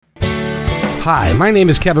Hi, my name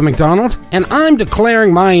is Kevin McDonald, and I'm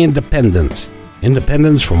declaring my independence.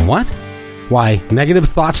 Independence from what? Why, negative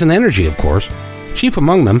thoughts and energy, of course. Chief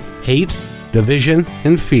among them, hate, division,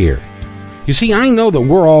 and fear. You see, I know that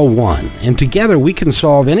we're all one, and together we can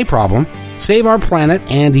solve any problem, save our planet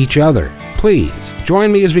and each other. Please,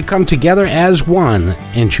 join me as we come together as one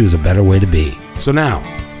and choose a better way to be. So now,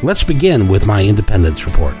 let's begin with my Independence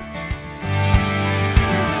Report.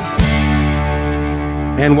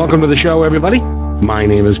 And welcome to the show, everybody. My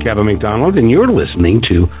name is Kevin McDonald, and you're listening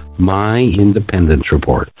to My Independence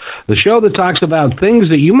Report, the show that talks about things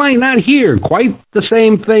that you might not hear quite the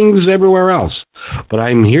same things everywhere else. But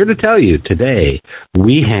I'm here to tell you today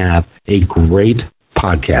we have a great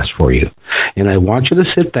podcast for you. And I want you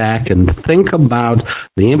to sit back and think about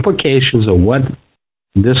the implications of what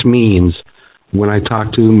this means when I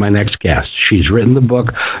talk to my next guest. She's written the book,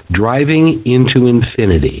 Driving into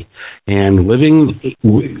Infinity, and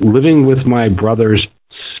living with my brother's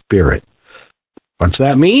spirit. What's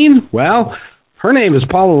that mean? Well, her name is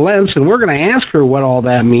Paula Lentz, and we're going to ask her what all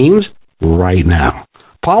that means right now.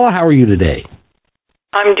 Paula, how are you today?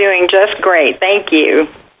 I'm doing just great. Thank you.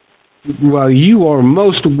 Well, you are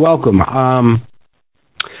most welcome.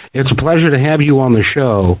 It's a pleasure to have you on the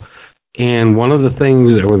show. And one of the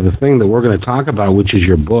things, or the thing that we're going to talk about, which is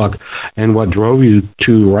your book and what drove you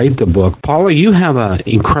to write the book. Paula, you have an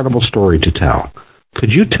incredible story to tell.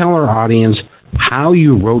 Could you tell our audience how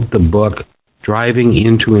you wrote the book, Driving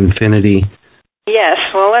into Infinity? Yes.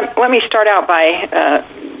 Well, let me start out by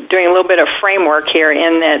doing a little bit of framework here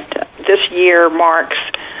in that this year marks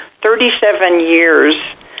 37 years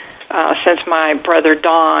since my brother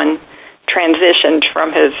Don transitioned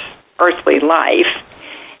from his earthly life.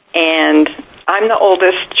 And I'm the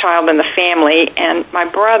oldest child in the family, and my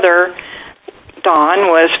brother,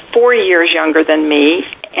 Don, was 4 years younger than me,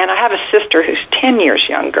 and I have a sister who's 10 years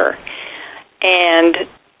younger. And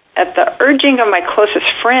at the urging of my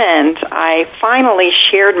closest friends, I finally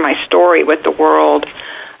shared my story with the world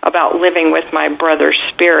about living with my brother's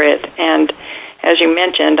spirit. And as you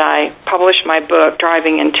mentioned, I published my book,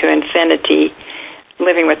 Driving into Infinity,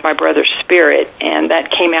 Living with My Brother's Spirit, and that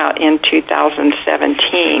came out in 2017.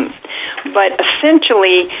 But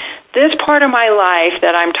essentially, this part of my life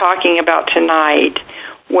that I'm talking about tonight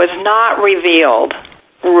was not revealed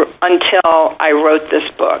until I wrote this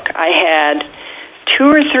book. I had 2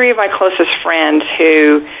 or 3 of my closest friends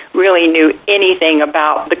who really knew anything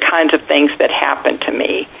about the kinds of things that happened to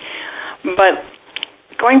me. But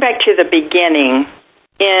going back to the beginning,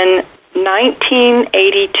 in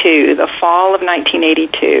 1982, the fall of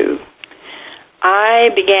 1982,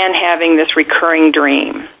 I began having this recurring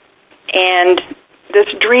dream. And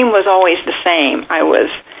this dream was always the same. I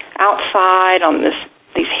was outside on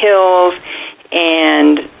these hills,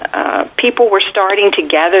 and people were starting to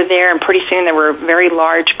gather there, and pretty soon there were very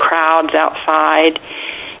large crowds outside.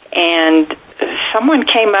 And someone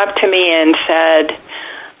came up to me and said,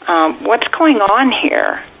 "What's going on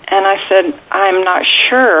here?" And I said, "I'm not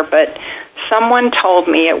sure, but someone told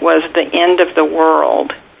me it was the end of the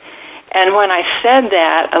world." And when I said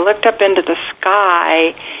that, I looked up into the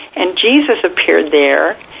sky, and Jesus appeared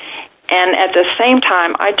there. And at the same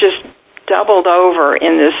time, I just doubled over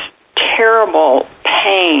in this terrible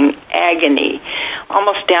pain, agony,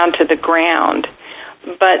 almost down to the ground.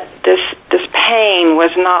 But this pain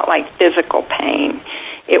was not like physical pain.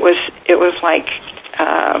 It was like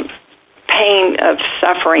pain of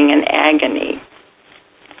suffering and agony.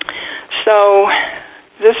 So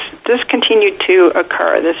this continued to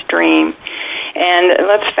occur, this dream. And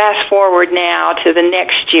let's fast forward now to the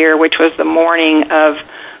next year, which was the morning of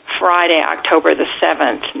Friday, October the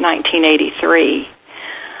 7th, 1983.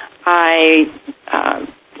 I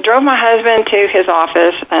drove my husband to his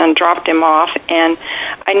office and dropped him off, and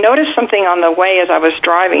I noticed something on the way as I was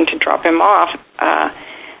driving to drop him off,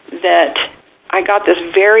 that I got this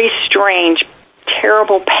very strange,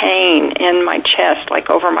 terrible pain in my chest, like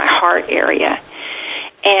over my heart area.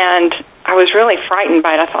 And I was really frightened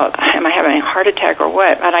by it. I thought, am I having a heart attack or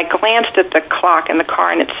what? But I glanced at the clock in the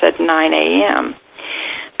car, and it said 9 a.m.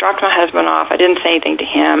 Dropped my husband off. I didn't say anything to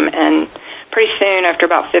him, and pretty soon, after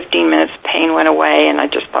about 15 minutes, the pain went away, and I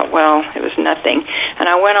just thought, well, it was nothing. And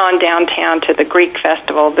I went on downtown to the Greek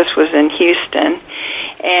Festival. This was in Houston,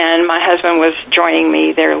 and my husband was joining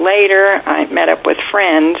me there later. I met up with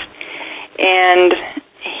friends, and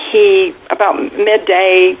about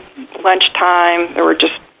midday, lunchtime, there were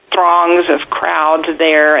just throngs of crowds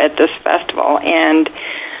there at this festival, and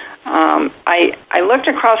I looked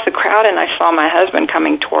across the crowd and I saw my husband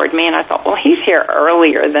coming toward me, and I thought, well, he's here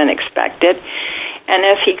earlier than expected. And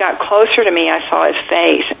as he got closer to me, I saw his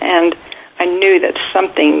face, and I knew that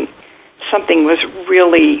something something was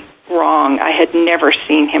really wrong. I had never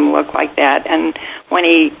seen him look like that. And when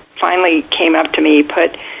he finally came up to me, he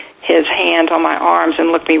put his hands on my arms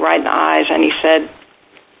and looked me right in the eyes, and he said,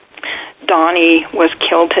 "Donnie was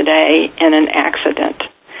killed today in an accident."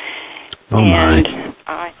 Oh, my.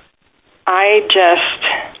 And I just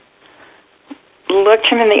looked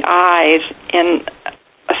him in the eyes in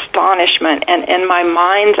astonishment, and in my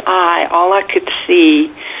mind's eye, all I could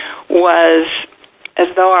see was as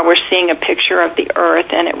though I were seeing a picture of the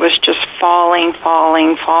earth, and it was just falling,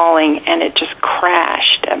 and it just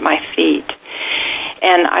crashed at my feet.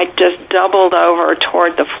 And I just doubled over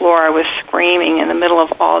toward the floor. I was screaming in the middle of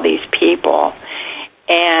all these people.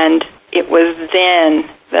 And it was then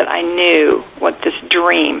that I knew what this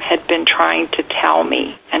dream had been trying to tell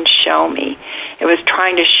me and show me. It was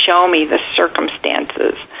trying to show me the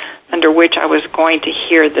circumstances under which I was going to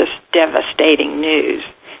hear this devastating news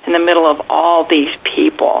in the middle of all these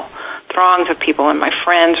people, throngs of people, and my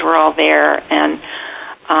friends were all there. And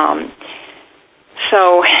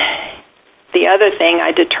so the other thing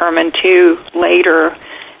I determined, too, later,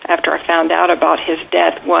 after I found out about his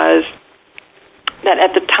death, was that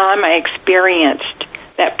at the time I experienced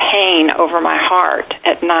that pain over my heart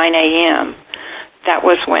at 9 a.m., that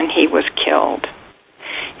was when he was killed.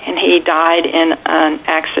 And he died in an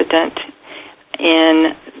accident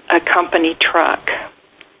in a company truck.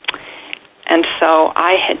 And so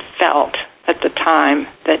I had felt at the time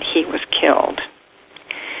that he was killed.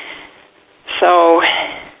 So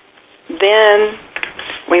then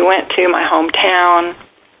we went to my hometown.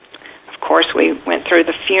 Of course, we went through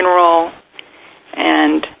the funeral,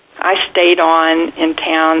 and I stayed on in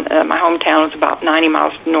town. My hometown was about 90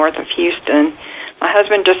 miles north of Houston. My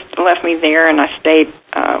husband just left me there, and I stayed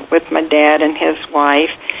with my dad and his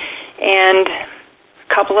wife. And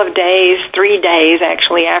a couple of days, 3 days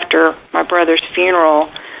actually, after my brother's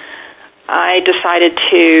funeral, I decided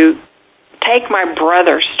to take my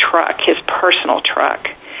brother's truck, his personal truck,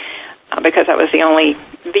 because that was the only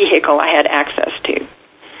vehicle I had access to.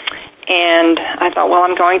 And I thought, well,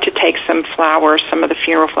 I'm going to take some flowers, some of the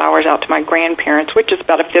funeral flowers, out to my grandparents, which is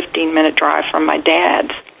about a 15-minute drive from my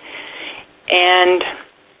dad's. And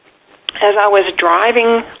as I was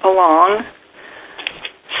driving along,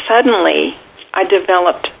 suddenly I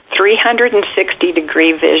developed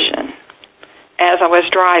 360-degree vision. As I was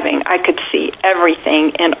driving, I could see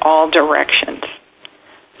everything in all directions.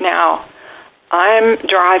 Now, I'm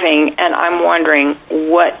driving, and I'm wondering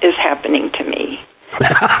what is happening to me.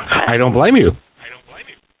 I don't blame you.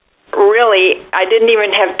 Really, I didn't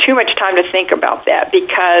even have too much time to think about that,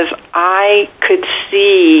 because I could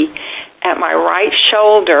see at my right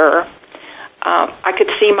shoulder, I could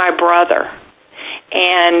see my brother.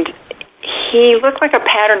 And he looked like a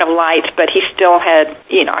pattern of lights, but he still had,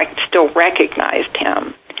 I still recognized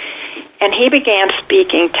him. And he began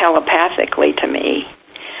speaking telepathically to me.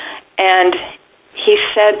 And he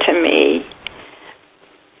said to me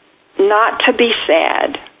not to be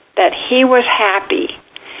sad, that he was happy.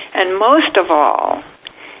 And most of all,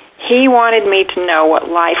 he wanted me to know what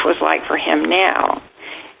life was like for him now.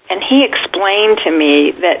 And he explained to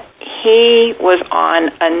me that he was on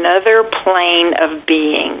another plane of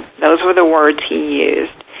being. Those were the words he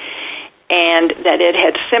used. And that it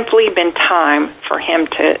had simply been time for him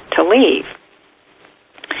to leave.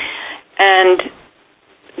 And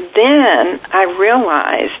then I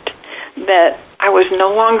realized that I was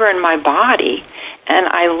no longer in my body, and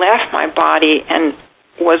I left my body and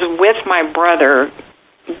was with my brother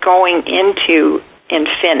going into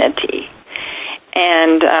infinity.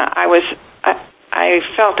 And I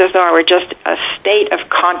felt as though I were just a state of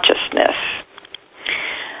consciousness.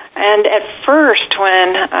 And at first,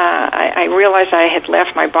 when I realized I had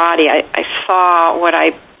left my body, I saw what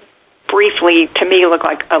I briefly, to me, looked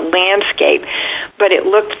like a landscape, but it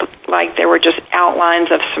looked like there were just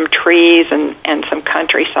outlines of some trees and some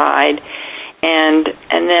countryside, and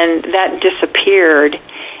then that disappeared,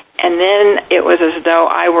 and then it was as though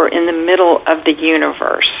I were in the middle of the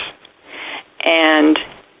universe. And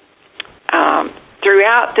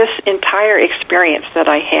throughout this entire experience that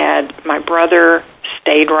I had, my brother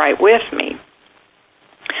stayed right with me.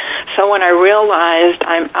 So when I realized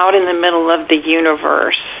I'm out in the middle of the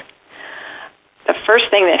universe, the first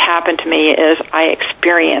thing that happened to me is I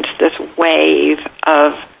experienced this wave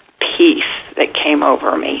of peace that came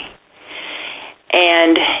over me.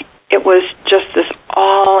 And it was just this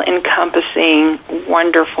all-encompassing,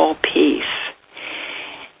 wonderful peace.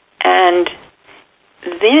 And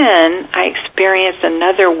then I experienced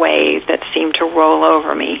another wave that seemed to roll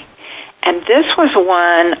over me. And this was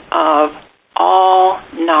one of all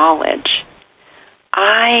knowledge.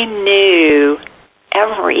 I knew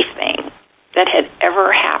everything that had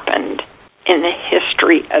ever happened in the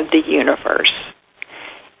history of the universe.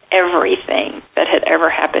 Everything that had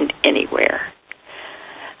ever happened anywhere.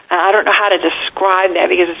 I don't know how to describe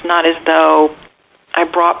that because it's not as though I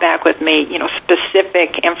brought back with me,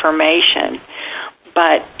 specific information,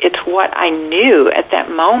 but it's what I knew at that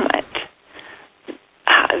moment,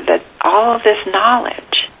 that all of this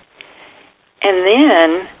knowledge. And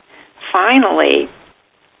then, finally,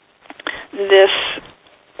 this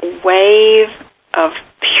wave of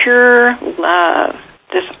pure love,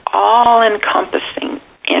 this all-encompassing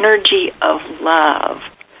energy of love,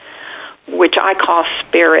 which I call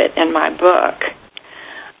spirit in my book,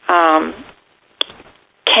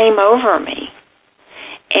 came over me.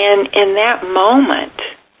 And in that moment,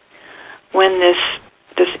 when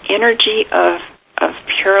this energy of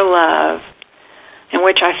pure love, in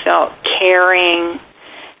which I felt caring,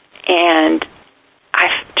 and I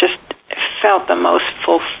just felt the most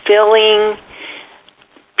fulfilling,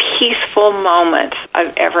 peaceful moments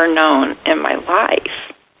I've ever known in my life.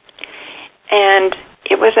 And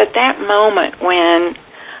it was at that moment when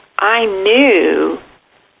I knew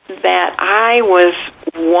that I was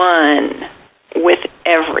one with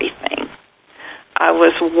everything. I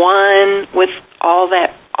was one with all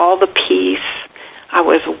the peace. I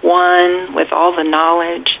was one with all the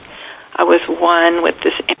knowledge. I was one with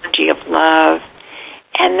this energy of love.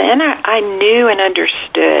 And then I knew and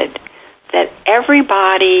understood that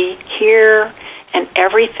everybody here and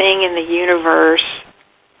everything in the universe,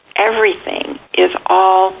 everything is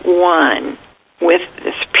all one with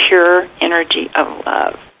this pure energy of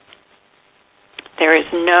love. There is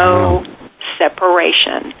no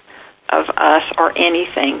separation of us or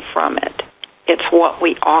anything from it. It's what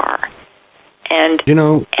we are. And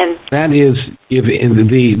that is, if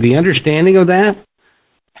the understanding of that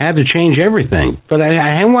had to change everything. But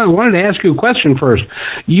I wanted to ask you a question first.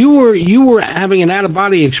 You were having an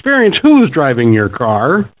out-of-body experience. Who was driving your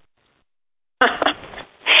car?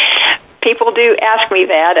 People do ask me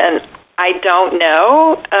that, and I don't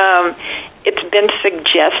know. It's been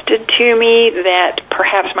suggested to me that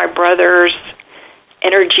perhaps my brother's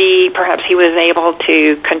energy, perhaps he was able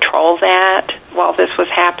to control that while this was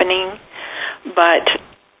happening. But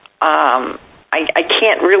I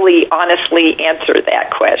can't really honestly answer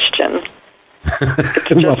that question.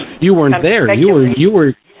 Well, you weren't there. You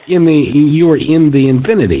were in the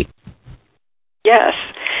infinity. Yes.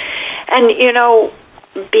 And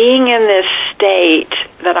being in this state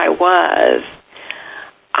that I was,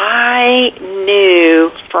 I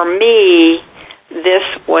knew, for me, this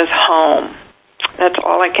was home. That's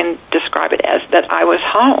all I can describe it as, that I was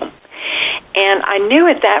home. And I knew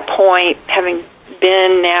at that point, having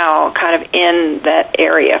been now kind of in that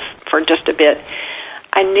area for just a bit,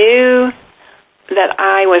 I knew that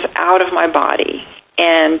I was out of my body,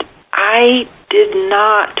 and I did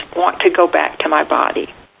not want to go back to my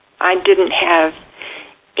body. I didn't have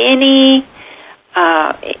any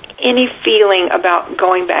feeling about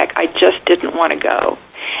going back. I just didn't want to go.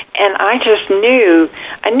 And I just knew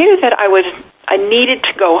that I needed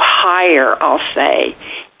to go higher, I'll say,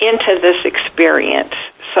 into this experience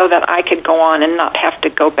so that I could go on and not have to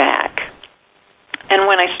go back. And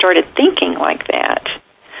when I started thinking like that,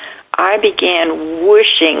 I began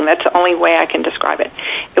whooshing. That's the only way I can describe it.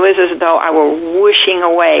 It was as though I were whooshing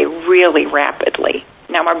away really rapidly.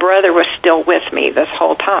 Now, my brother was still with me this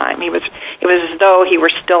whole time. It was as though he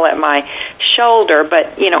were still at my shoulder,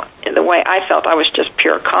 but, the way I felt, I was just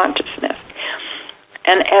pure consciousness.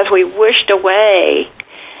 And as we whooshed away,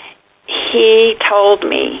 he told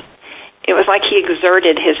me, it was like he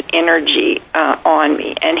exerted his energy on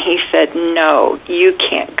me, and he said, "No, you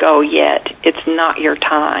can't go yet. It's not your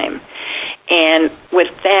time." And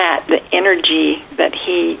with that, the energy that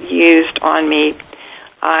he used on me,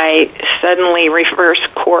 I suddenly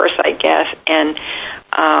reversed course, I guess, and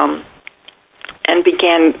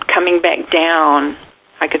began coming back down.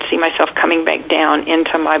 I could see myself coming back down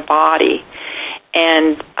into my body,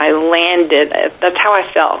 and I landed. That's how I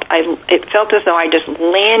felt. It felt as though I just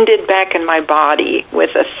landed back in my body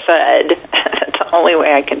with a thud. That's the only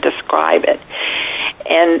way I can describe it.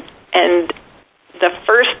 And the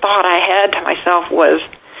first thought I had to myself was,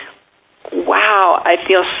 wow, I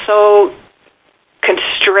feel so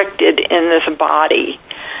constricted in this body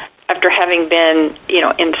after having been,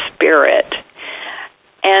 in spirit.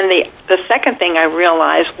 And the second thing I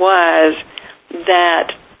realized was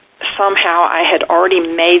that somehow I had already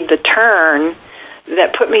made the turn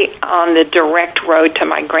that put me on the direct road to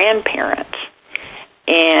my grandparents.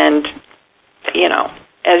 And,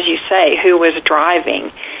 as you say, who was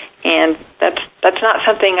driving? And that's not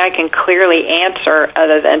something I can clearly answer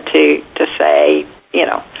other than to say,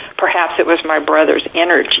 perhaps perhaps it was my brother's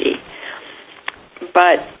energy.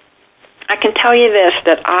 But I can tell you this,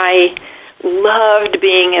 that I loved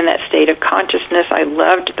being in that state of consciousness. I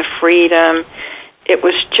loved the freedom. It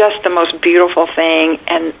was just the most beautiful thing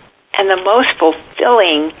and the most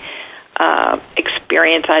fulfilling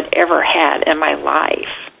experience I'd ever had in my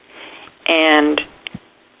life. And,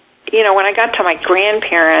 you know, when I got to my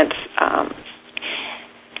grandparents,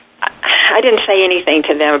 I didn't say anything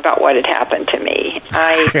to them about what had happened to me.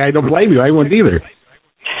 I don't blame you. I wouldn't either.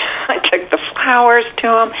 I took the flowers to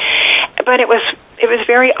them, but it was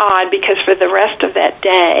very odd because for the rest of that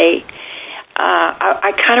day,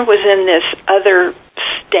 I kind of was in this other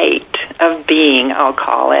state of being, I'll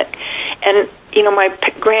call it. And, you know, my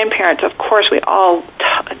grandparents, of course, we all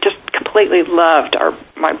just completely loved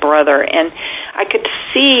my brother. And I could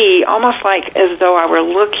see, almost like as though I were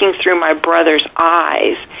looking through my brother's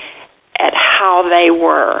eyes at how they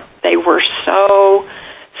were. They were so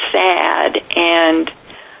sad and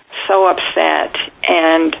so upset.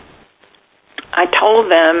 And I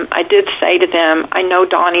told them, I did say to them, I know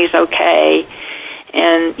Donnie's okay,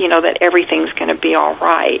 and, you know, that everything's going to be all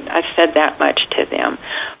right. I said that much to them.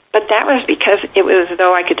 But that was because it was as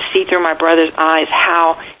though I could see through my brother's eyes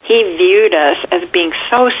how he viewed us as being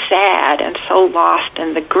so sad and so lost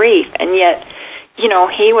in the grief. And yet, you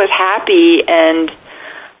know, he was happy and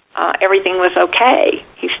everything was okay.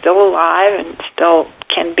 He's still alive and still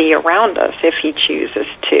can be around us if he chooses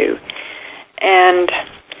to.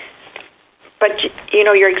 But, you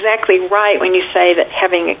know, you're exactly right when you say that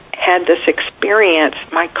having had this experience,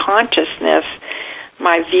 my consciousness,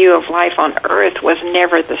 my view of life on earth was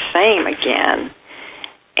never the same again.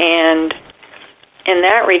 And in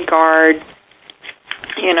that regard,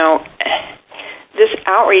 you know, this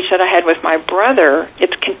outreach that I had with my brother,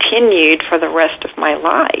 it's continued for the rest of my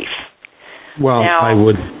life. Well, now, I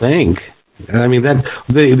would think. I mean, that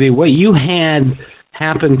the what you had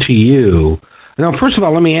happen to you. Now, first of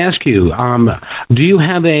all, let me ask you: do you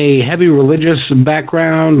have a heavy religious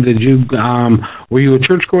background? Were you a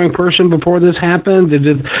church-going person before this happened?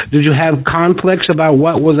 Did you have conflicts about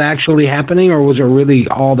what was actually happening, or was it really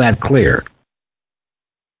all that clear?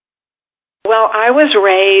 Well, I was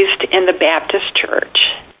raised in the Baptist church,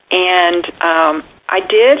 and I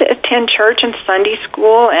did attend church and Sunday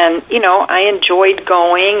school, and, you know, I enjoyed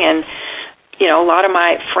going, and, you know, a lot of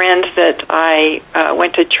my friends that I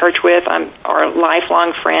went to church with are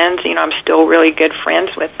lifelong friends. You know, I'm still really good friends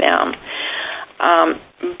with them.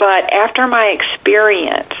 But after my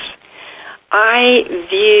experience, I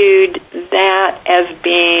viewed that as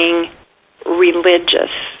being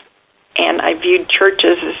religious, and I viewed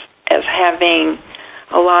churches as having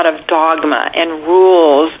a lot of dogma and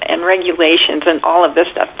rules and regulations and all of this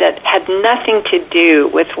stuff that had nothing to do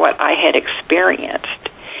with what I had experienced.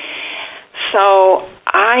 So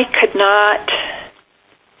I could not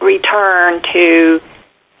return to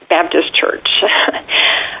Baptist church.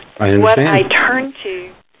 I understand. What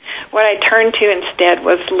I turned to instead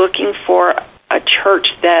was looking for a church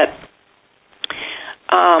that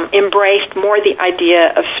embraced more the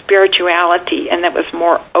idea of spirituality and that was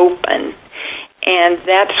more open. And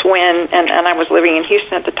that's when, and I was living in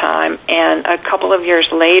Houston at the time, and a couple of years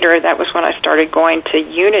later, that was when I started going to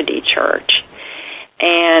Unity Church.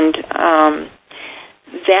 And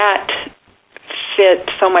that fit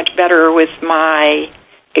so much better with my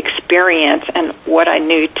experience and what I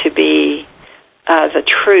knew to be the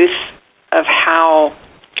truth of how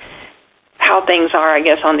things are, I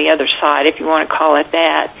guess, on the other side, if you want to call it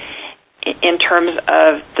that, in terms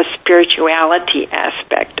of the spirituality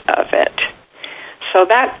aspect of it. So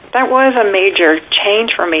that was a major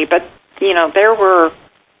change for me. But, you know, there were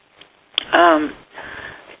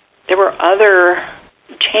other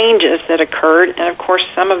changes that occurred, and of course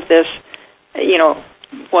some of this, you know,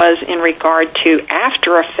 was in regard to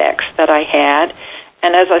after effects that I had.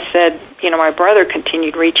 And as I said, you know, my brother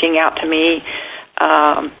continued reaching out to me,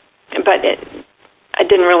 but I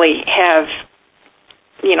didn't really have,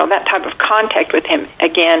 you know, that type of contact with him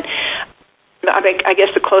again. I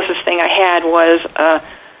guess the closest thing I had was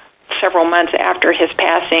several months after his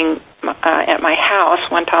passing at my house.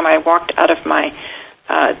 One time I walked out of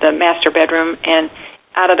the master bedroom, and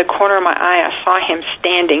out of the corner of my eye I saw him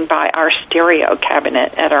standing by our stereo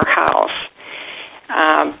cabinet at our house.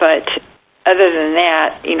 But other than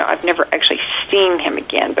that, you know, I've never actually seen him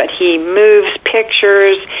again. But he moves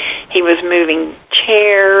pictures. He was moving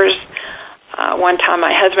chairs. One time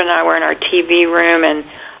my husband and I were in our TV room, and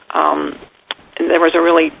there was a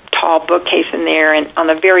really tall bookcase in there, and on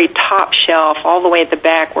the very top shelf, all the way at the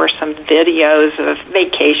back, were some videos of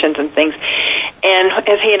vacations and things. And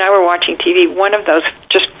as he and I were watching TV, one of those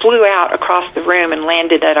just flew out across the room and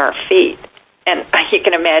landed at our feet. And you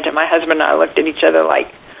can imagine, my husband and I looked at each other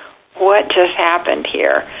like, what just happened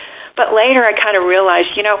here? But later I kind of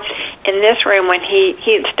realized, in this room, when he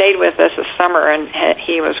had stayed with us this summer, and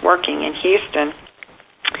he was working in Houston,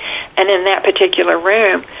 and in that particular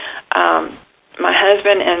room, my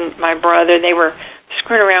husband and my brother, they were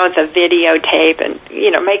screwing around with a videotape and,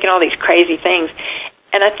 making all these crazy things.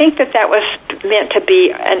 And I think that was meant to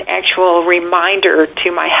be an actual reminder to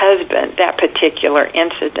my husband, that particular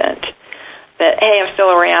incident, that, hey, I'm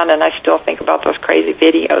still around and I still think about those crazy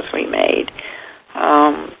videos we made.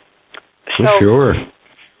 Sure.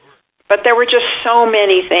 But there were just so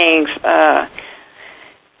many things,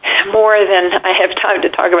 more than I have time to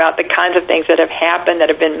talk about, the kinds of things that have happened, that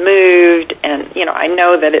have been moved, and, I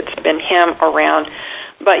know that it's been him around.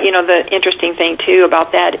 But, the interesting thing, too,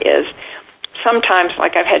 about that is sometimes,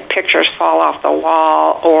 like, I've had pictures fall off the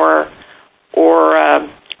wall or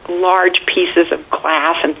large pieces of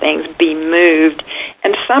glass and things be moved.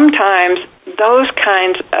 And sometimes those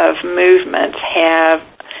kinds of movements have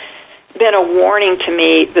been a warning to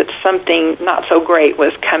me that something not so great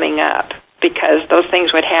was coming up, because those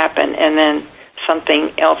things would happen and then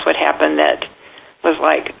something else would happen that was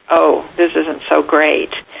like, oh, this isn't so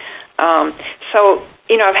great. So,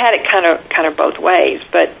 I've had it kind of both ways,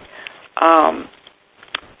 but,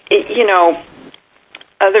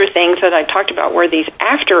 other things that I talked about were these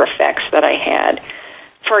after effects that I had.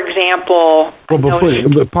 For example,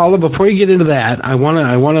 Paula, before you get into that, I want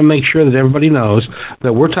to make sure that everybody knows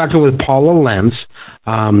that we're talking with Paula Lentz.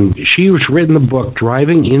 She's written the book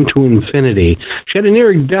Driving into Infinity. She had a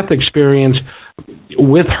near-death experience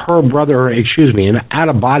with her brother, an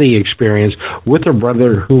out-of-body experience with her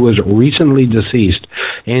brother who was recently deceased,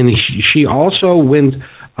 and she also went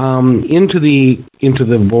into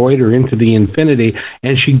the void, or into the infinity,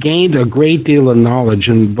 and she gained a great deal of knowledge.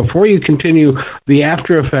 And before you continue the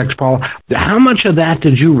after effects, Paula, how much of that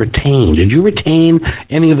did you retain? Did you retain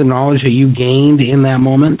any of the knowledge that you gained in that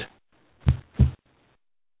moment?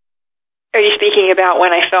 Are you speaking about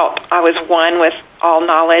when I felt I was one with all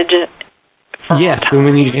knowledge? Yes,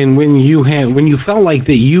 when you felt like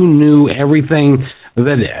that you knew everything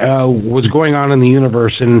that was going on in the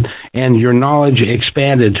universe, and your knowledge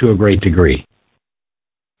expanded to a great degree.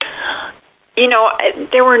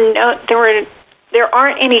 There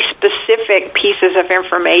aren't any specific pieces of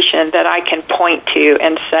information that I can point to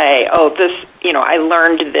and say, oh, this, I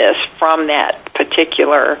learned this from that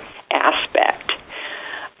particular aspect.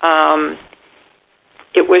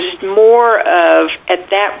 It was more of, at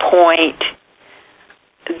that point,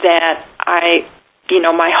 that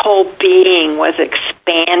my whole being was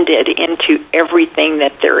expanded into everything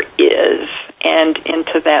that there is, and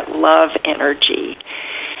into that love energy.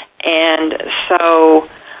 And so,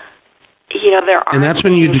 there are, and that's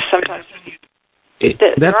when you sometimes.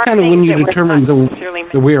 That's kind of when you determine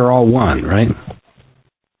that we are all one, right?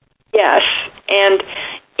 Yes, and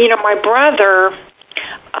my brother,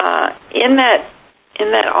 in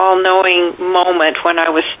that all-knowing moment when I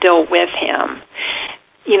was still with him,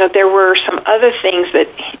 there were some other things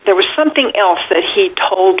there was something else that he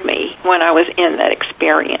told me when I was in that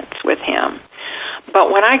experience with him.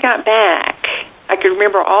 But when I got back, I could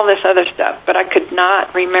remember all this other stuff, but I could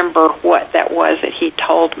not remember what that was that he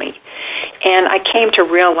told me. And I came to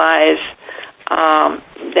realize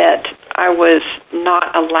that I was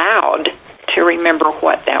not allowed to remember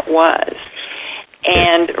what that was.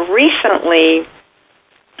 And recently,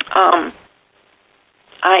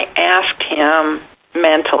 I asked him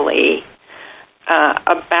mentally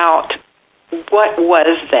about what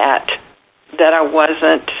was that I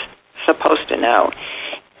wasn't supposed to know.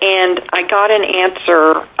 And I got an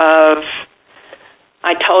answer of,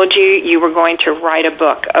 I told you were going to write a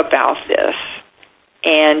book about this,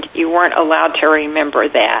 and you weren't allowed to remember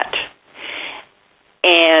that.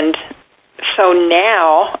 And so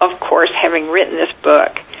now, of course, having written this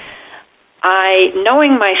book,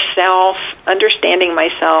 knowing myself, understanding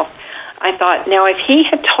myself, I thought, now if he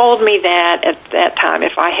had told me that at that time,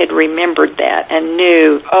 if I had remembered that and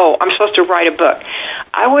knew, oh, I'm supposed to write a book,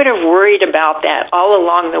 I would have worried about that all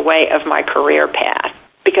along the way of my career path,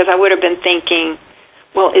 because I would have been thinking,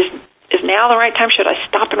 well, is now the right time? Should I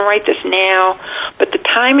stop and write this now? But the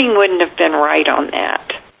timing wouldn't have been right on that.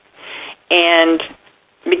 And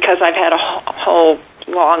because I've had a whole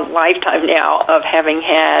long lifetime now of having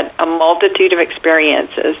had a multitude of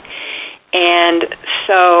experiences, and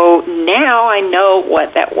so now I know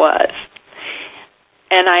what that was.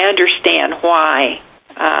 And I understand why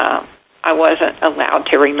I wasn't allowed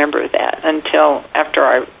to remember that until after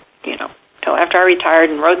I retired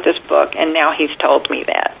and wrote this book, and now he's told me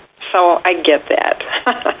that. So I get that.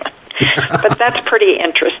 But that's pretty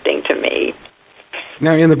interesting to me.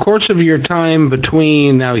 Now, in the course of your time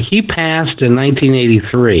he passed in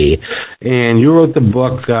 1983, and you wrote the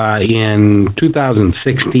book in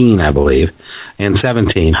 2016, I believe, and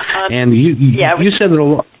 17. And you said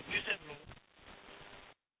that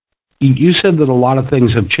you said that a lot of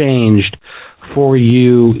things have changed for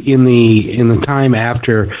you in the time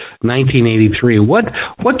after 1983. What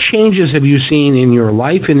changes have you seen in your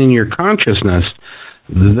life and in your consciousness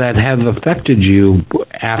that have affected you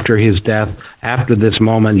after his death, after this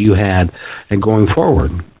moment you had, and going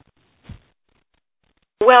forward?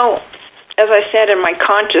 Well, as I said, in my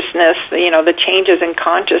consciousness, the changes in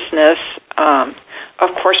consciousness, of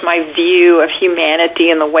course, my view of humanity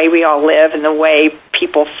and the way we all live and the way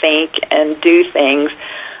people think and do things,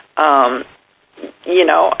 I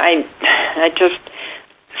just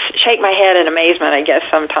shake my head in amazement, I guess,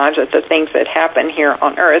 sometimes at the things that happen here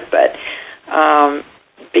on Earth. But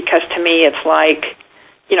because to me it's like,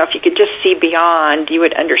 if you could just see beyond, you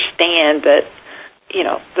would understand that,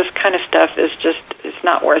 this kind of stuff is just, it's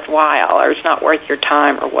not worthwhile, or it's not worth your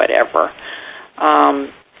time or whatever.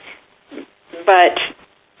 But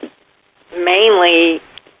mainly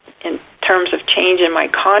in terms of change in my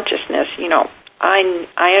consciousness,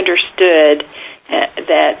 I understood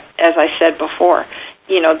that, as I said before,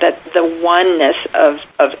 that the oneness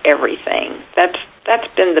of everything, that's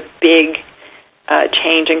been the big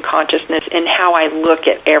change in consciousness in how I look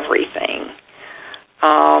at everything.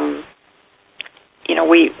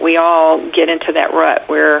 We all get into that rut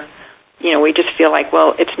where, we just feel like,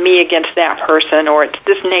 well, it's me against that person, or it's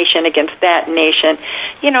this nation against that nation.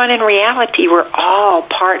 And in reality, we're all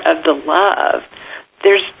part of the love.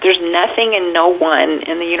 There's nothing and no one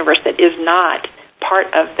in the universe that is not part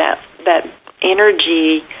of that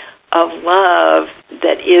energy of love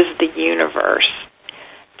that is the universe.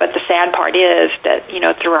 But the sad part is that,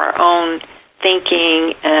 through our own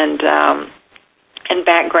thinking and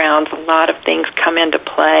backgrounds, a lot of things come into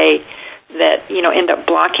play that, end up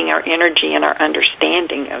blocking our energy and our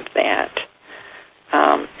understanding of that.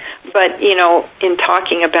 But, in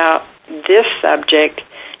talking about this subject,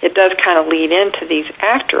 it does kind of lead into these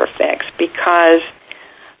after effects, because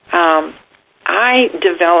I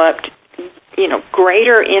developed,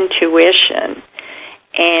 greater intuition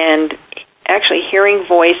and actually hearing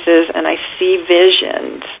voices, and I see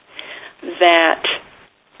visions that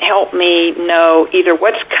help me know either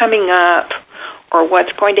what's coming up or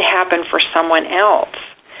what's going to happen for someone else.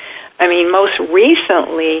 I mean, most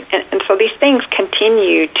recently, and so these things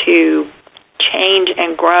continue to change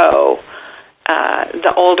and grow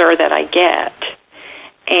the older that I get.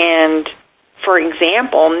 And for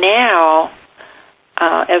example, now,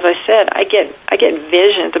 as I said, I get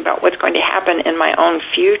visions about what's going to happen in my own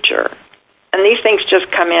future. And these things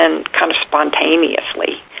just come in kind of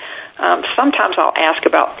spontaneously. Sometimes I'll ask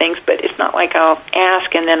about things, but it's not like I'll ask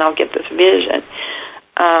and then I'll get this vision.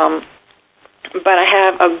 But I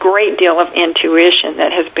have a great deal of intuition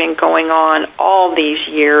that has been going on all these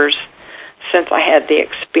years since I had the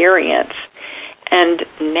experience. And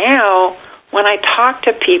now, when I talk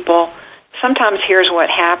to people, sometimes here's what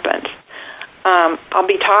happens. I'll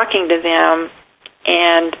be talking to them,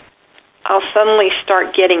 and I'll suddenly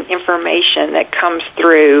start getting information that comes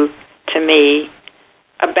through to me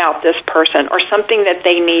about this person, or something that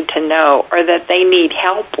they need to know or that they need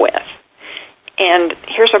help with. And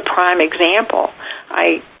here's a prime example.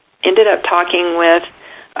 I ended up talking with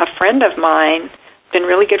a friend of mine, been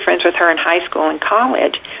really good friends with her in high school and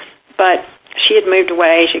college, but she had moved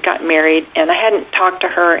away, she got married, and I hadn't talked to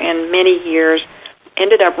her in many years,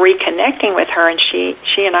 ended up reconnecting with her, and she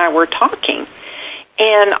and I were talking.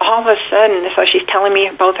 And all of a sudden, so she's telling me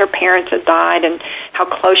both her parents had died and how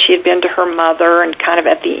close she had been to her mother, and kind of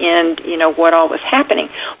at the end, what all was happening.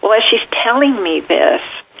 Well, as she's telling me this,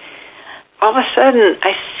 all of a sudden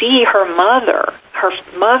I see her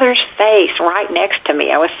mother's face right next to me.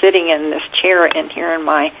 I was sitting in this chair in here in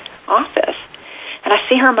my office, and I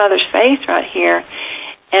see her mother's face right here,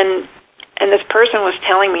 and this person was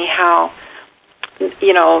telling me how,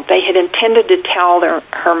 they had intended to tell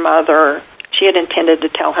her mother. She had intended to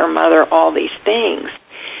tell her mother all these things,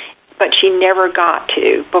 but she never got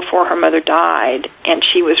to before her mother died, and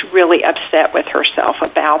she was really upset with herself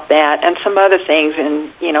about that and some other things,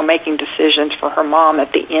 and, making decisions for her mom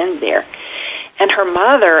at the end there. And her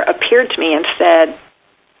mother appeared to me and said,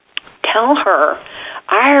 "Tell her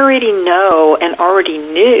I already know and already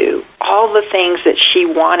knew all the things that she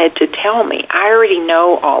wanted to tell me. I already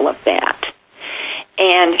know all of that."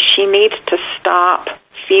 and she needs to stop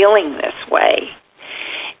feeling this way.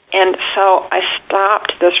 And so I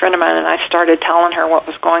stopped this friend of mine, and I started telling her what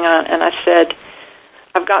was going on, and I said,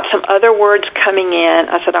 I've got some other words coming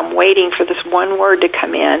in. I said, I'm waiting for this one word to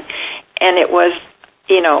come in. And it was,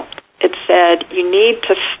 it said, you need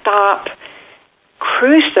to stop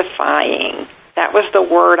crucifying. That was the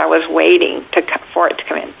word I was waiting for it to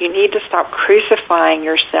come in. You need to stop crucifying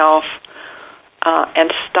yourself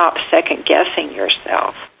and stop second-guessing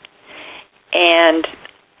yourself. And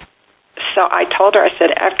so I told her, I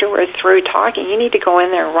said, after we're through talking, you need to go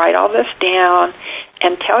in there and write all this down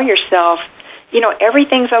and tell yourself,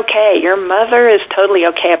 everything's okay. Your mother is totally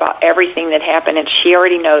okay about everything that happened, and she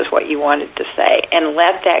already knows what you wanted to say. And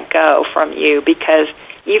let that go from you, because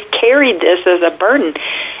you've carried this as a burden.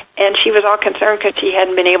 And she was all concerned because she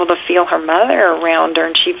hadn't been able to feel her mother around her,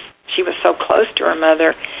 and she was so close to her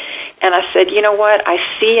mother. And I said, you know what? I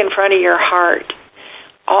see in front of your heart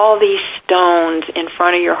all these stones in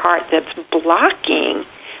front of your heart that's blocking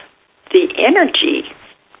the energy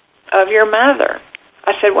of your mother.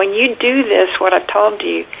 I said, when you do this, what I've told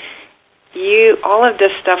you, all of this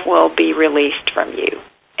stuff will be released from you,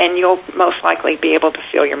 and you'll most likely be able to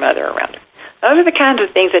feel your mother around her. Those are the kinds of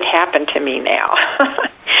things that happen to me now.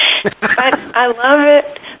 But I love it.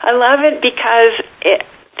 I love it because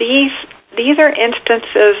these are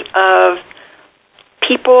instances of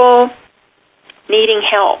people needing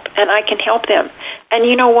help, and I can help them. And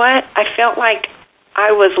you know what? I felt like I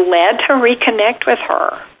was led to reconnect with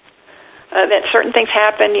her. That certain things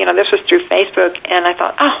happened, this was through Facebook, and I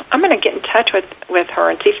thought, I'm going to get in touch with her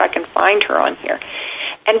and see if I can find her on here.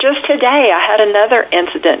 And just today, I had another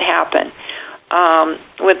incident happen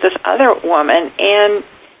with this other woman, and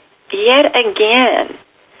yet again,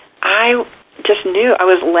 I just knew I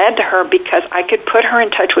was led to her because I could put her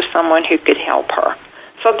in touch with someone who could help her.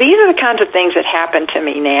 So these are the kinds of things that happen to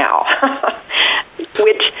me now,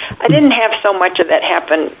 which I didn't have so much of that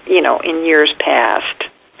happen, in years past.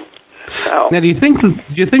 So. Now, do you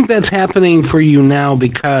think that's happening for you now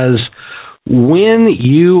because when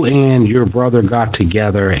you and your brother got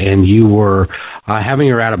together and you were having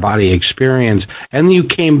your out-of-body experience, and you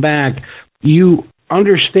came back, you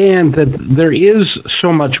understand that there is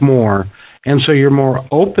so much more, and so you're more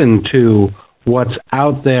open to what's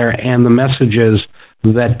out there and the messages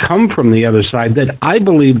that come from the other side that I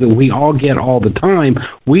believe that we all get all the time.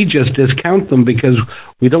 We just discount them because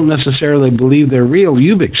we don't necessarily believe they're real.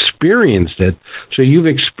 You've experienced it, so you've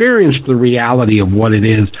experienced the reality of what it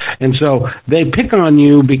is, and so they pick on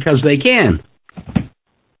you because they can.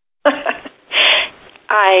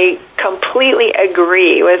 I completely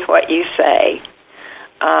agree with what you say.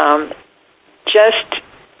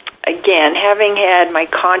 Again, having had my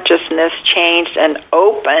consciousness changed and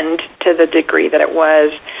opened to the degree that it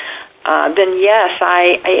was, then yes,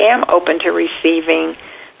 I am open to receiving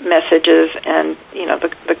messages and,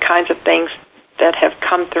 the kinds of things that have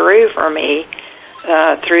come through for me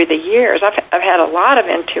through the years. I've had a lot of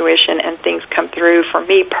intuition and things come through for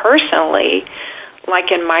me personally,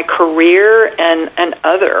 like in my career and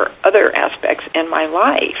other aspects in my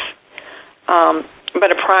life. But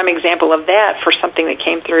a prime example of that for something that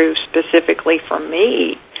came through specifically for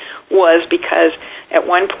me was because at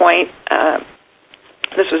one point,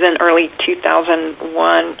 this was in early 2001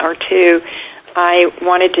 or 2, I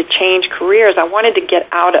wanted to change careers. I wanted to get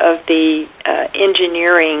out of the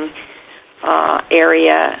engineering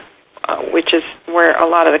area, which is where a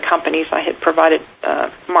lot of the companies I had provided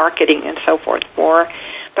marketing and so forth for.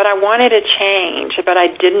 But I wanted a change, but I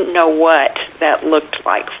didn't know what that looked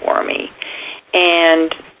like for me.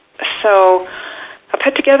 And so I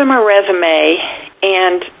put together my resume,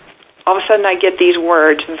 and all of a sudden I get these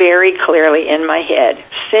words very clearly in my head.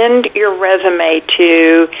 Send your resume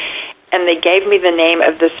to, and they gave me the name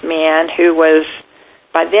of this man who was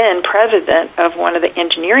by then president of one of the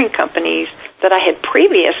engineering companies that I had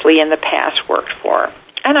previously in the past worked for.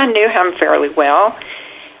 And I knew him fairly well.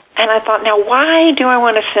 And I thought, now why do I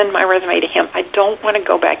want to send my resume to him? I don't want to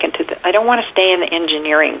go back I don't want to stay in the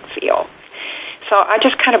engineering field. So I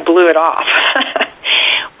just kind of blew it off.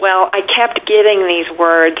 Well, I kept getting these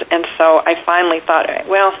words, and so I finally thought,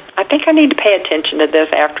 well, I think I need to pay attention to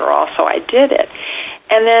this after all, so I did it.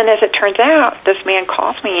 And then as it turns out, this man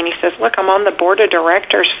calls me, and he says, look, I'm on the board of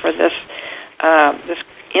directors for this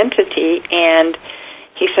entity, and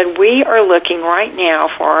he said, we are looking right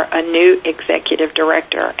now for a new executive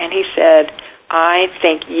director. And he said, I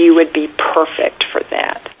think you would be perfect for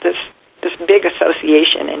that, this big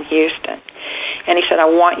association in Houston. And he said, I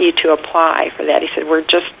want you to apply for that. He said, we're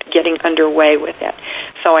just getting underway with that.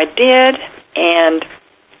 So I did, and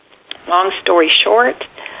long story short,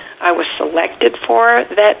 I was selected for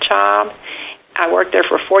that job. I worked there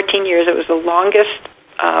for 14 years. It was the longest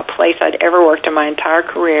place I'd ever worked in my entire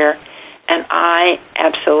career, and I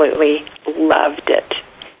absolutely loved it.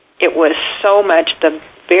 It was so much the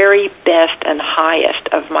very best and highest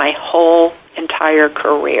of my whole entire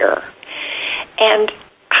career. And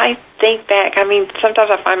I think back, sometimes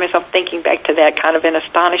I find myself thinking back to that kind of in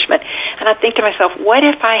astonishment, and I think to myself, what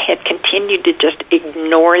if I had continued to just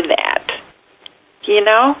ignore that?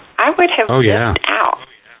 I would have missed out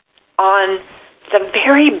on the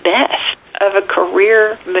very best of a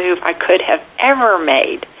career move I could have ever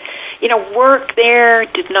made. Work there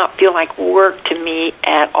did not feel like work to me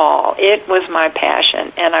at all. It was my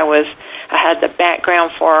passion, and I had the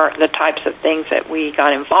background for the types of things that we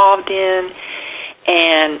got involved in,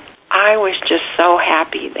 and I was just so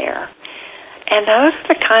happy there. And those are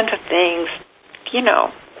the kinds of things,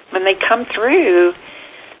 when they come through.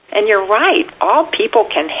 And you're right, all people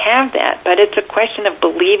can have that, but it's a question of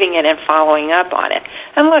believing it and following up on it.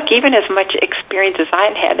 And look, even as much experience as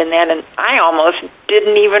I had in that, and I almost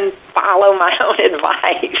didn't even follow my own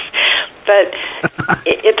advice, but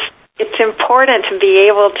it's important to be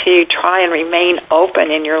able to try and remain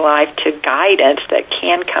open in your life to guidance that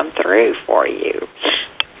can come through for you.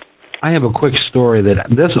 I have a quick story that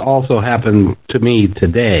this also happened to me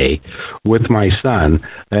today with my son,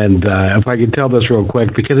 and if I could tell this real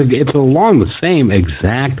quick, because it's along the same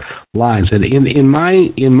exact lines. And in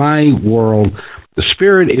my world, the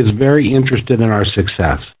Spirit is very interested in our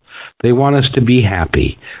success. They want us to be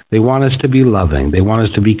happy. They want us to be loving. They want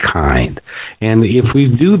us to be kind. And if we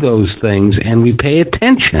do those things and we pay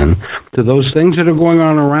attention to those things that are going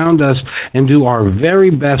on around us and do our very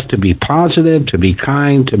best to be positive, to be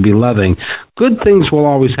kind, to be loving, good things will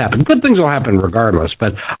always happen. Good things will happen regardless,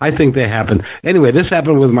 but I think they happen. Anyway, this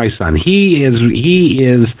happened with my son. He is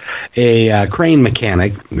a crane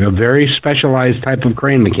mechanic, a very specialized type of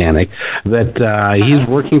crane mechanic that he's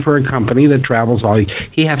working for a company that travels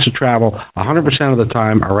he has to travel 100% of the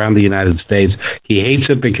time around the United States. He hates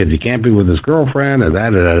it because he can't be with his girlfriend and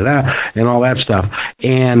and all that stuff.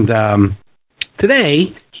 And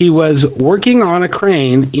today he was working on a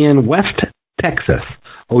crane in West Texas,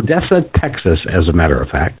 Odessa, Texas, as a matter of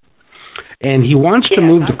fact. And he wants to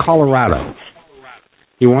move to Colorado.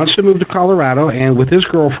 He wants to move to Colorado and with his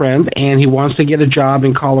girlfriend, and he wants to get a job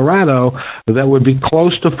in Colorado that would be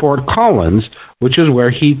close to Fort Collins, which is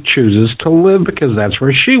where he chooses to live because that's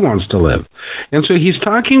where she wants to live. And so he's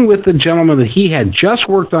talking with the gentleman that he had just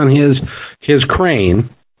worked on his crane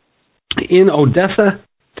in Odessa,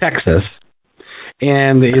 Texas.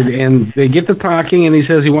 And they get to talking, and he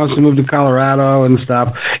says he wants to move to Colorado and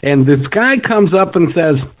stuff. And this guy comes up and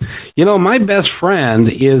says, my best friend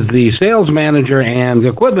is the sales manager and the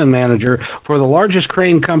equipment manager for the largest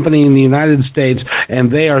crane company in the United States,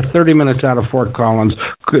 and they are 30 minutes out of Fort Collins.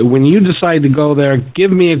 When you decide to go there,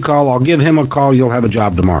 give me a call. I'll give him a call. You'll have a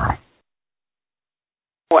job tomorrow.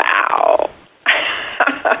 Wow.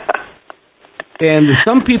 And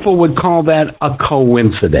some people would call that a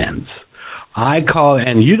coincidence.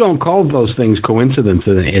 And you don't call those things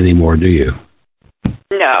coincidences anymore, do you?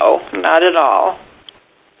 No, not at all.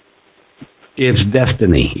 It's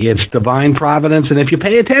destiny. It's divine providence, and if you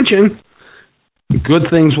pay attention,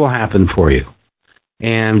 good things will happen for you.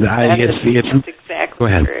 And that's exactly go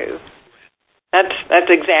ahead. True.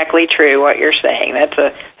 That's exactly true what you're saying.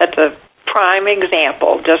 That's a prime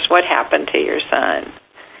example, just what happened to your son.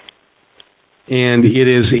 And it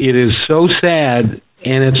is so sad,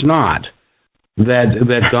 and it's not.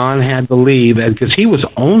 That Don had to leave because he was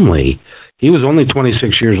only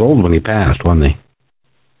 26 years old when he passed, wasn't he?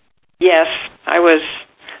 Yes, I was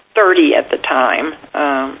 30 at the time,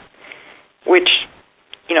 which,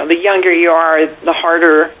 the younger you are, the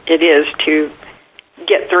harder it is to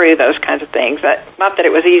get through those kinds of things. Not that it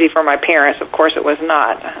was easy for my parents, of course it was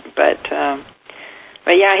not, but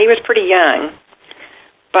yeah, he was pretty young.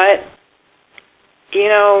 But,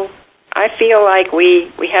 I feel like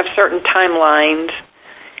we have certain timelines,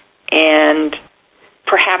 and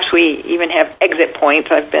perhaps we even have exit points,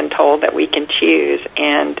 I've been told, that we can choose.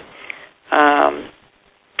 And,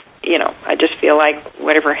 I just feel like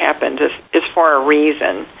whatever happens is for a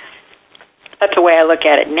reason. That's the way I look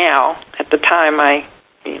at it now. At the time, I,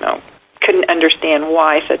 couldn't understand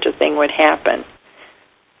why such a thing would happen.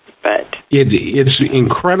 But it's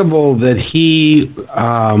incredible that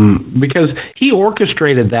because he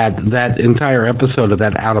orchestrated that entire episode of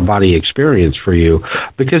that out-of-body experience for you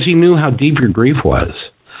because he knew how deep your grief was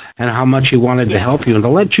and how much he wanted to help you and to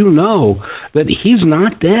let you know that he's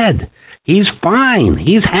not dead. He's fine.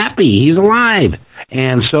 He's happy. He's alive.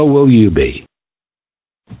 And so will you be.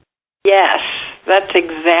 Yes. that's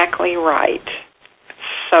exactly right.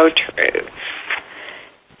 So true.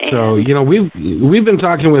 So, we've been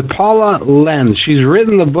talking with Paula Lenz. She's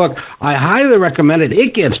written the book. I highly recommend it.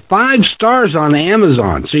 It gets 5 stars on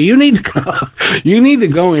Amazon. So you need to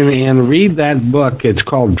go in and read that book. It's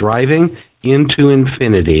called Driving into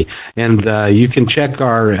Infinity. And you can check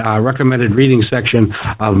our recommended reading section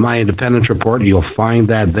of My Independence Report. You'll find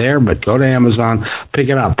that there, but go to Amazon, pick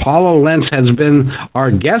it up. Paula Lenz has been our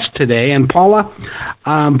guest today. And Paula,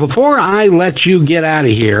 before I let you get out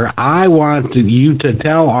of here, I want you to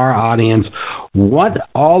tell our audience what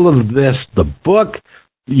all of this, the book,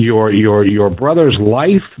 your brother's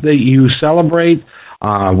life that you celebrate,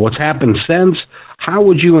 what's happened since, how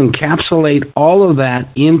would you encapsulate all of that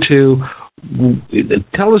into...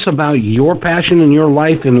 Tell us about your passion in your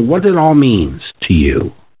life and what it all means to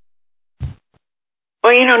you.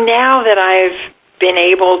 Well, now that I've been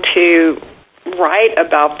able to write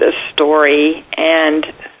about this story and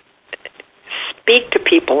speak to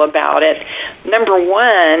people about it, number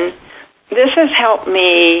one, this has helped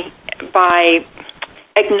me by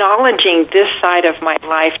acknowledging this side of my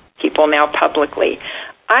life to people now publicly.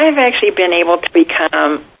 I've actually been able to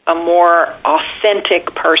become a more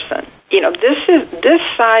authentic person. This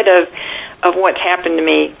side of what's happened to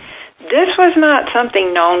me, this was not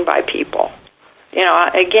something known by people.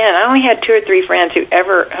 Again, I only had 2 or 3 friends who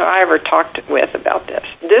I ever talked with about this.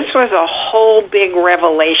 This was a whole big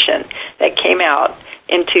revelation that came out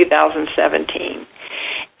in 2017.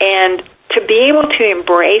 And to be able to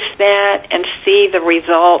embrace that and see the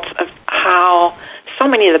results of how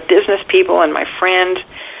so many of the business people and my friends,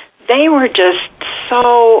 they were just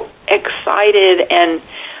so excited and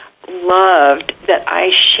loved that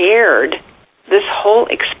I shared this whole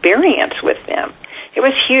experience with them. It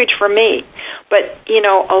was huge for me. But,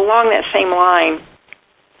 along that same line,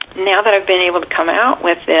 now that I've been able to come out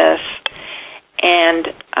with this, and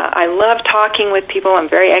I love talking with people. I'm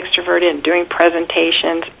very extroverted and doing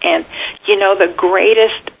presentations. And, the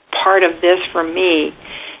greatest part of this for me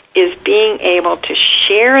is being able to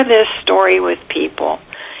share this story with people.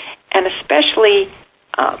 And especially,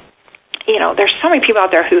 there's so many people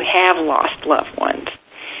out there who have lost loved ones.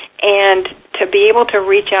 And to be able to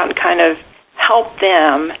reach out and kind of help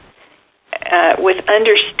them with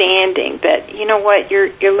understanding that,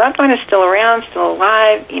 your loved one is still around, still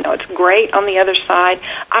alive, it's great on the other side.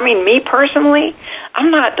 I mean, me personally,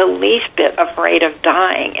 I'm not the least bit afraid of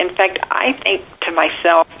dying. In fact, I think to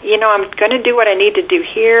myself, I'm going to do what I need to do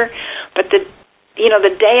here, but the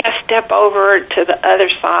day I step over to the other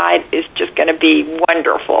side is just going to be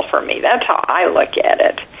wonderful for me. That's how I look at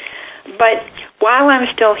it. But while I'm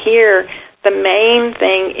still here, the main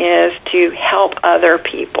thing is to help other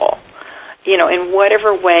people, in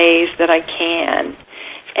whatever ways that I can.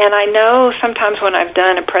 And I know sometimes when I've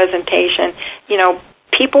done a presentation,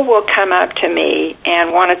 people will come up to me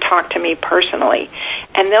and want to talk to me personally,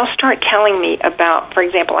 and they'll start telling me about, for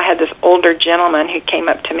example, I had this older gentleman who came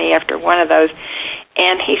up to me after one of those,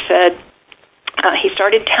 and he said, he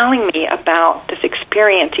started telling me about this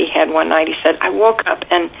experience he had one night. He said, I woke up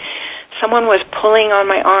and someone was pulling on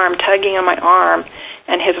my arm, tugging on my arm,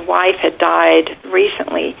 and his wife had died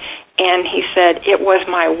recently. And he said, it was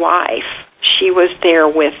my wife. She was there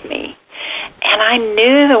with me. And I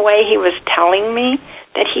knew the way he was telling me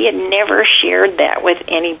that he had never shared that with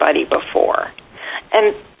anybody before.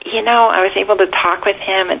 And, I was able to talk with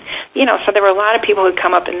him. And, so there were a lot of people who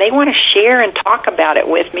come up and they want to share and talk about it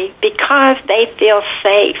with me because they feel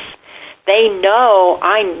safe. They know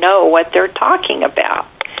I know what they're talking about.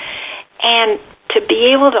 And to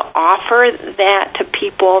be able to offer that to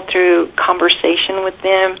people through conversation with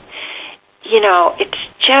them, it's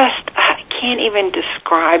just, I can't even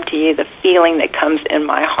describe to you the feeling that comes in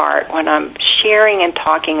my heart when I'm sharing and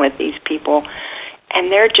talking with these people,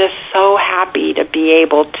 and they're just so happy to be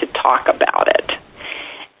able to talk about it.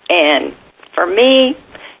 And for me,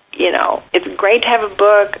 it's great to have a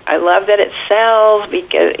book. I love that it sells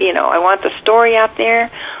because, I want the story out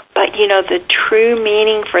there. But, the true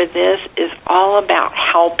meaning for this is all about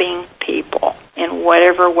helping people in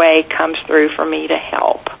whatever way comes through for me to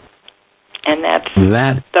help. And that's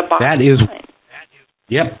the bottom line.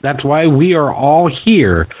 Yep, that's why we are all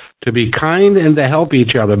here, to be kind and to help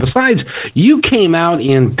each other. Besides, you came out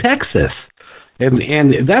in Texas,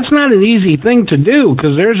 and that's not an easy thing to do,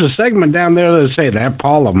 because there's a segment down there that say, that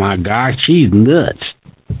Paula, my gosh, she's nuts.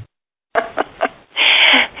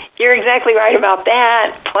 You're exactly right about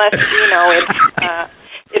that. Plus,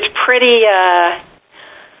 it's pretty,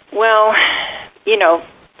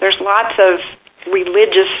 there's lots of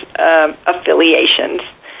religious affiliations.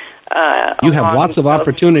 You have lots of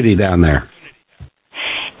opportunity down there.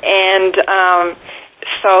 And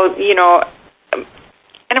so, you know,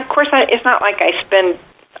 and of course, it's not like I spend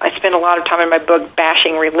a lot of time in my book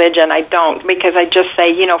bashing religion. I don't, because I just say,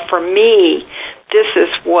 you know, for me, this is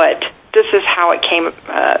how it came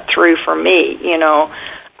through for me. You know,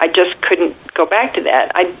 I just couldn't go back to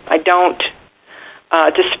that. I don't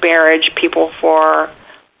disparage people for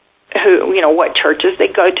who, you know, what churches they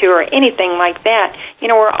go to or anything like that. You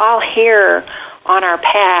know, we're all here on our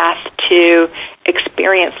path to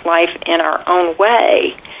experience life in our own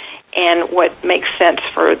way, and what makes sense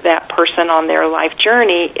for that person on their life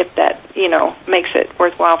journey, if that, you know, makes it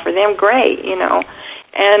worthwhile for them, great, you know.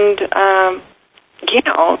 And, you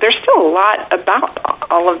know, there's still a lot about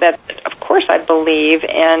all of that, of course, I believe,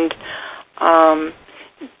 and,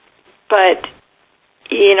 but,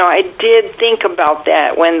 you know, I did think about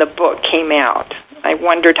that when the book came out. I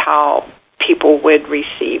wondered how people would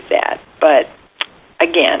receive that, but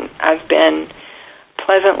again, I've been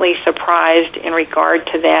pleasantly surprised in regard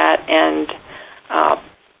to that, and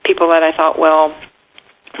people that I thought, well,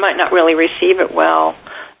 might not really receive it well,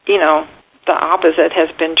 you know, the opposite has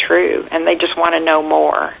been true, and they just want to know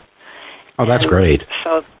more. Oh, that's great.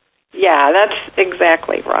 So, yeah, that's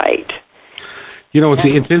exactly right. You know, it's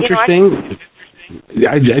interesting. You know,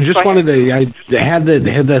 I just wanted to, I had this,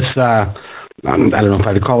 I don't know if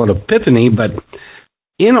I'd call it epiphany, but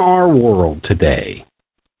in our world today,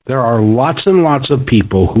 there are lots and lots of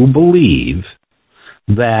people who believe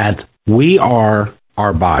that we are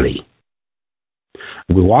our body.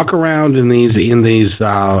 We walk around in these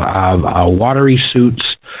watery suits,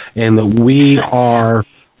 and that we are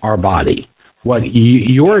our body. What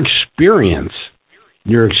your experience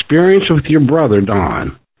with your brother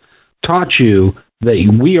Don taught you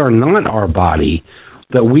that we are not our body,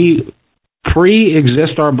 that we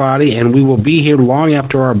pre-exist our body, and we will be here long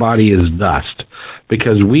after our body is dust,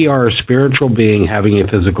 because we are a spiritual being having a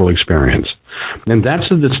physical experience. And that's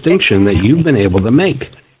a distinction that you've been able to make.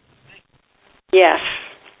 Yes,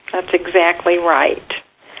 that's exactly right.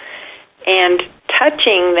 And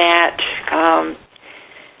touching that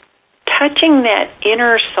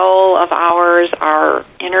inner soul of ours, our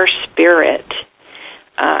inner spirit,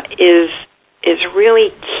 is really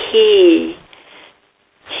key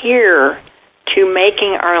here to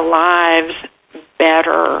making our lives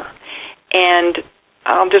better. And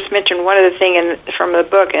I'll just mention one other thing from the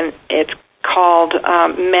book, and it's called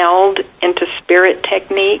Meld into Spirit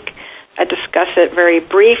Technique. I discuss it very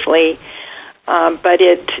briefly, but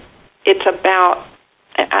it's about,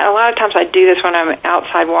 a lot of times I do this when I'm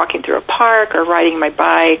outside walking through a park or riding my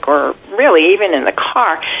bike, or really even in the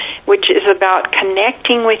car, which is about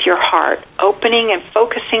connecting with your heart, opening and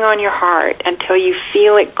focusing on your heart until you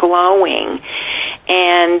feel it glowing,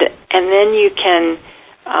 and then you can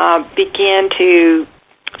begin to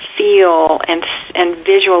feel and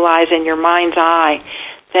visualize in your mind's eye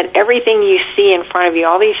that everything you see in front of you,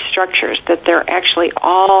 all these structures, that they're actually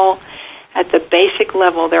all at the basic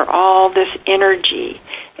level, they're all this energy.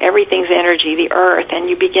 Everything's energy, the earth, and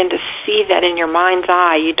you begin to see that in your mind's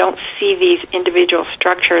eye. You don't see these individual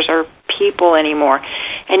structures or people anymore,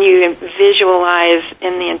 and you visualize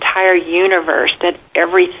in the entire universe that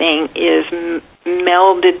everything is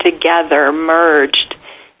melded together, merged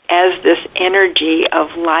as this energy of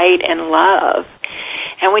light and love.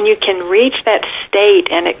 And when you can reach that state,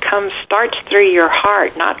 and it starts through your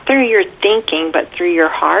heart, not through your thinking, but through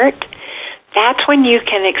your heart, that's when you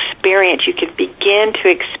can begin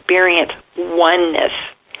to experience oneness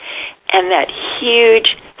and that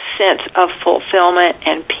huge sense of fulfillment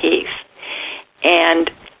and peace.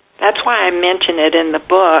 And that's why I mention it in the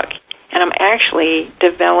book, and I'm actually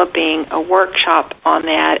developing a workshop on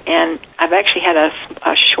that, and I've actually had a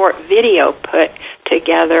short video put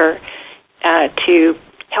together to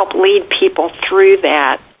help lead people through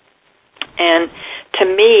that. And to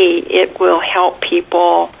me, it will help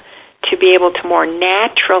people to be able to more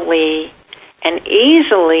naturally and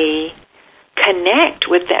easily connect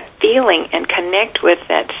with that feeling and connect with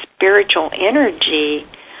that spiritual energy.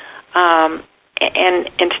 And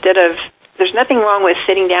instead of, there's nothing wrong with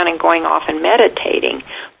sitting down and going off and meditating,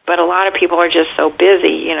 but a lot of people are just so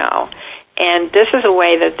busy, you know. And this is a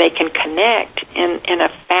way that they can connect in a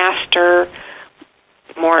faster,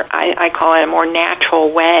 more, I call it a more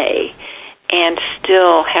natural way, and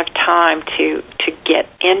still have time to get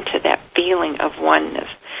into that feeling of oneness.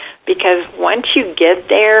 Because once you get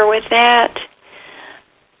there with that,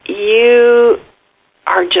 you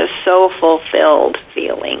are just so fulfilled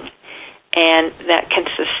feeling, and that can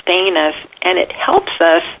sustain us, and it helps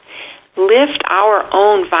us lift our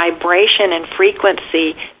own vibration and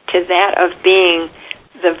frequency to that of being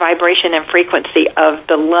the vibration and frequency of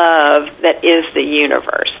the love that is the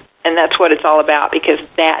universe. And that's what it's all about, because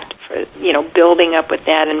that, building up with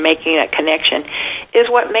that and making that connection is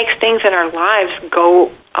what makes things in our lives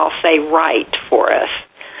go, I'll say, right for us.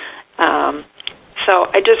 So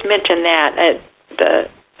I just mentioned that,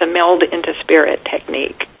 the meld into spirit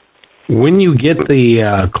technique. When you get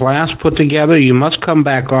the class put together, you must come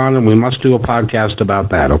back on and we must do a podcast about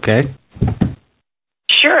that, okay?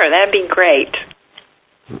 Sure, that'd be great.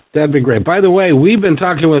 That'd be great. By the way, we've been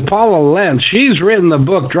talking with Paula Lentz. She's written the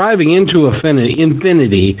book, Driving into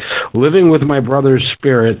Infinity, Living with My Brother's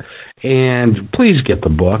Spirit. And please get the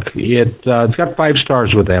book. It's got 5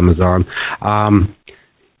 stars with Amazon.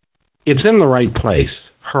 It's in the right place.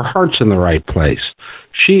 Her heart's in the right place.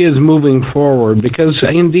 She is moving forward because,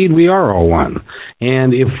 indeed, we are all one.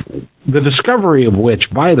 And if the discovery of which,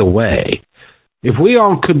 by the way, if we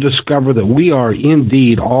all could discover that we are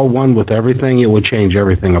indeed all one with everything, it would change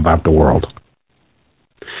everything about the world.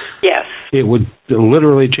 Yes. It would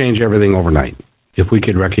literally change everything overnight if we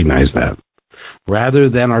could recognize that. Rather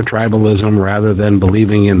than our tribalism, rather than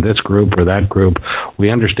believing in this group or that group, we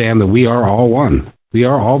understand that we are all one. We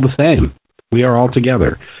are all the same. We are all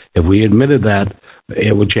together. If we admitted that,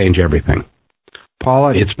 it would change everything.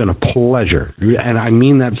 Paula, it's been a pleasure, and I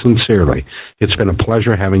mean that sincerely. It's been a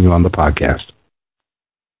pleasure having you on the podcast.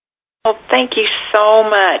 Well, thank you so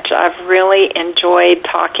much. I've really enjoyed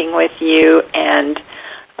talking with you, and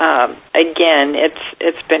again,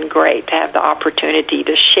 it's been great to have the opportunity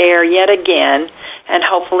to share yet again, and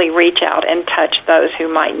hopefully reach out and touch those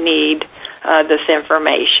who might need this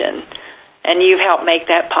information. And you've helped make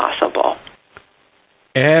that possible.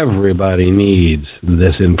 Everybody needs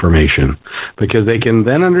this information because they can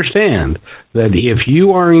then understand that if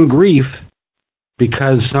you are in grief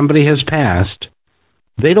because somebody has passed,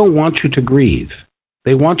 they don't want you to grieve.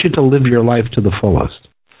 They want you to live your life to the fullest.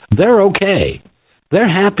 They're okay. They're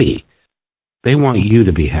happy. They want you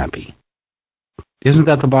to be happy. Isn't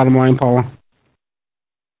that the bottom line, Paula?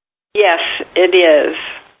 Yes, it is.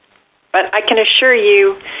 But I can assure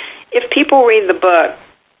you, if people read the book,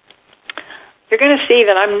 you're going to see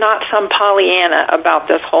that I'm not some Pollyanna about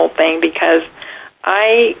this whole thing, because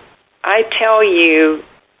I tell you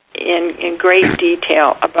in great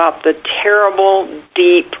detail about the terrible,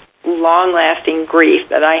 deep, long-lasting grief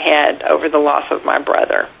that I had over the loss of my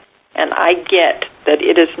brother. And I get that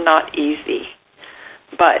it is not easy.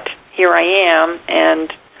 But here I am, and,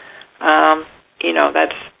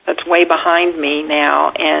 that's way behind me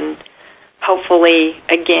now. And hopefully,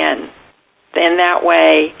 again, in that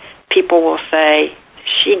way, people will say,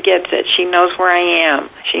 she gets it. She knows where I am.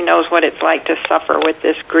 She knows what it's like to suffer with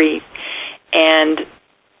this grief.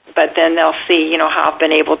 But then they'll see, how I've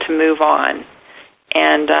been able to move on.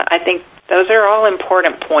 And I think those are all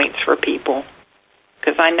important points for people,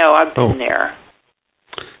 because I know I've been there.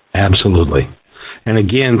 Absolutely. And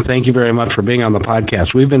again, thank you very much for being on the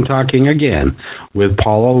podcast. We've been talking again with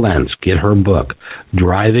Paula Lentz. Get her book,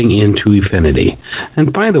 Driving into Infinity.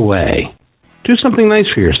 And by the way, do something nice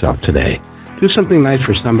for yourself today. Do something nice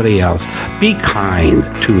for somebody else. Be kind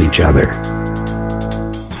to each other.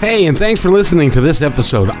 Hey, and thanks for listening to this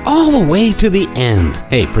episode all the way to the end.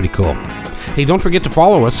 Hey, pretty cool. Hey, don't forget to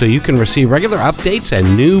follow us so you can receive regular updates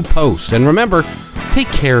and new posts. And remember, take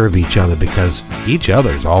care of each other, because each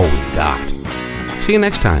other's all we've got. See you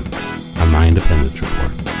next time on My Independence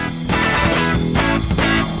Report.